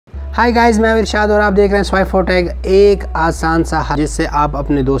Hi guys, मैं इरशाद और आप देख रहे हैं स्वाइप फॉर टैग। एक आसान सा जिससे आप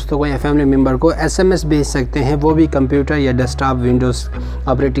अपने दोस्तों को या फैमिली मेम्बर को एसएमएस भेज सकते हैं, वो भी कंप्यूटर या डेस्कटॉप विंडोज़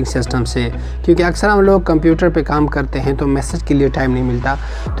ऑपरेटिंग सिस्टम से। क्योंकि अक्सर हम लोग कंप्यूटर पे काम करते हैं तो मैसेज के लिए टाइम नहीं मिलता,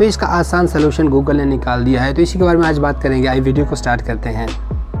 तो इसका आसान सलूशन गूगल ने निकाल दिया है। तो इसी के बारे में आज बात करेंगे। आइए वीडियो को स्टार्ट करते हैं।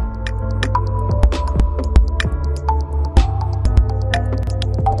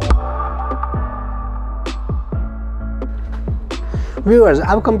 व्यूअर्स,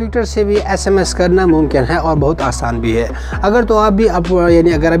 अब कंप्यूटर से भी एसएमएस करना मुमकिन है और बहुत आसान भी है।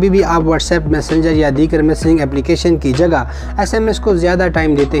 अगर अभी भी आप व्हाट्सएप मैसेंजर या दीगर मैसेजिंग एप्लीकेशन की जगह एसएमएस को ज़्यादा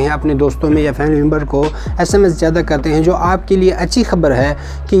टाइम देते हैं, अपने दोस्तों में या फैमिली मेम्बर को एसएमएस ज़्यादा करते हैं, जो आपके लिए अच्छी खबर है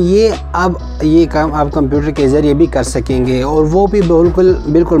कि ये काम आप कंप्यूटर के ज़रिए भी कर सकेंगे और वो भी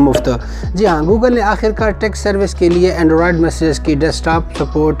बिल्कुल मुफ्त। जी हाँ, गूगल ने आखिरकार टेक्स्ट सर्विस के लिए एंड्रॉयड मैसेज की डेस्कटॉप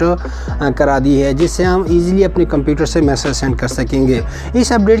सपोर्ट करा दी है, जिससे हम ईज़िली अपने कंप्यूटर से मैसेज सेंड कर सकेंगे।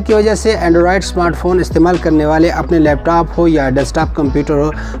 इस अपडेट की वजह से एंड्रॉयड स्मार्टफोन इस्तेमाल करने वाले अपने लैपटॉप हो या डेस्कटॉप कंप्यूटर हो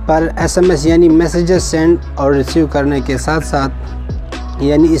पर एसएमएस यानी मैसेजेस सेंड और रिसीव करने के साथ साथ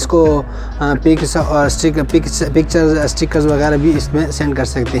यानी इसको पिक्स और पिक्चर्स स्टिकर्स वगैरह भी इसमें सेंड कर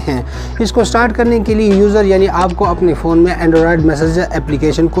सकते हैं। इसको स्टार्ट करने के लिए यूज़र यानी आपको अपने फ़ोन में एंड्रॉयड मैसेजर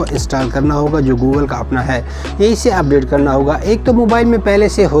एप्लीकेशन को इंस्टॉल करना होगा, जो गूगल का अपना है। यही से अपडेट करना होगा। एक तो मोबाइल में पहले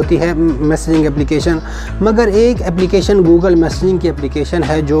से होती है मैसेजिंग एप्लीकेशन, मगर एक एप्लीकेशन गूगल मैसेजिंग की एप्लीकेशन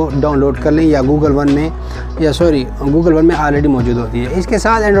है जो डाउनलोड कर लें या गूगल वन में ऑलरेडी मौजूद होती है। इसके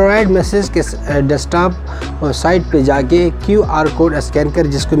साथ एंड्रॉयड मैसेज के डेस्कटॉप साइट पर जाके QR कोड स्कैन कर,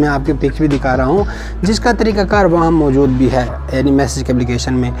 जिसको मैं आपके पिक्स भी दिखा रहा हूँ, जिसका तरीकाकार वहाँ मौजूद भी है यानी मैसेज के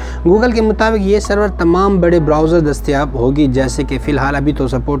एप्लीकेशन में। गूगल के मुताबिक ये सर्वर तमाम बड़े ब्राउज़र दस्तयाब होगी, जैसे कि फ़िलहाल अभी तो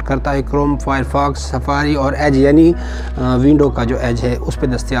सपोर्ट करता है क्रोम, फायरफॉक्स, सफारी और एज यानी विंडो का जो एज है उस पर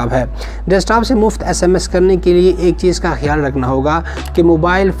दस्तयाब है। डेस्कटॉप से मुफ्त एसएमएस करने के लिए एक चीज़ का ख्याल रखना होगा कि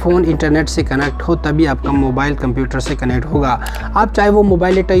मोबाइल फ़ोन इंटरनेट से कनेक्ट हो, तभी आपका मोबाइल कंप्यूटर से कनेक्ट होगा। आप चाहे वो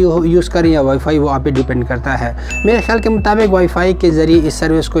मोबाइल डेटा यूज़ करें या वाईफाई, वो आप पे डिपेंड करता है। मेरे ख्याल के मुताबिक वाईफाई के ज़रिए इस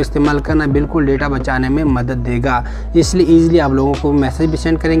सर्विस को इस्तेमाल करना बिल्कुल डेटा बचाने में मदद देगा, इसलिए ईज़िली आप लोगों को मैसेज भी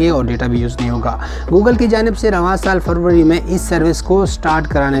सेंड करेंगे और डेटा भी यूज़ नहीं होगा। गूगल की जानिब से रवां साल फरवरी में इस सर्विस को स्टार्ट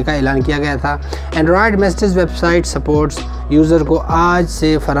कराने का ऐलान किया गया था। Android message website supports user को आज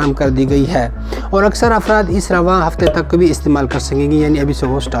से फराहम कर दी गई है और अक्सर अफराद इस रवां हफ्ते तक भी इस्तेमाल कर सकेंगे, यानी अभी से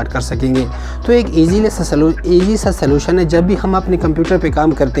वो स्टार्ट कर सकेंगे। तो एक ईजी सा सलूशन है। जब भी हम अपने कंप्यूटर पे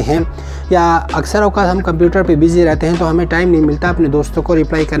काम करते हैं या अक्सर औक़ात हम कंप्यूटर पे बिज़ी रहते हैं तो हमें टाइम नहीं मिलता अपने दोस्तों को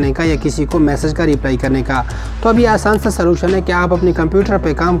रिप्लाई करने का या किसी को मैसेज का रिप्लाई करने का। तो अभी आसान सा सलूशन है कि आप अपने कंप्यूटर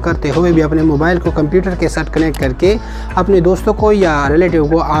पे काम करते हुए भी अपने मोबाइल को कंप्यूटर के साथ कनेक्ट करके अपने दोस्तों को या रिलेटिव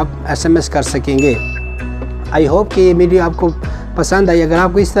को आप एसएमएस कर सकेंगे। आई होप कि ये वीडियो आपको पसंद आई। अगर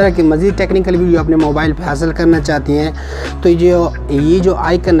आपको इस तरह की मज़ीद टेक्निकल वीडियो अपने मोबाइल पे हासिल करना चाहती हैं तो ये जो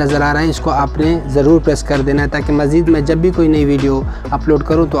आइकन नज़र आ रहा है इसको आपने ज़रूर प्रेस कर देना है, ताकि मज़ीद मैं जब भी कोई नई वीडियो अपलोड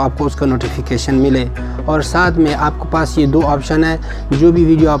करूं तो आपको उसका नोटिफिकेशन मिले। और साथ में आपके पास ये 2 ऑप्शन है, जो भी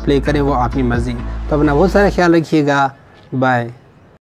वीडियो आप प्ले करें वो आपकी मर्ज़ी। तो अपना बहुत सारा ख्याल रखिएगा। बाय।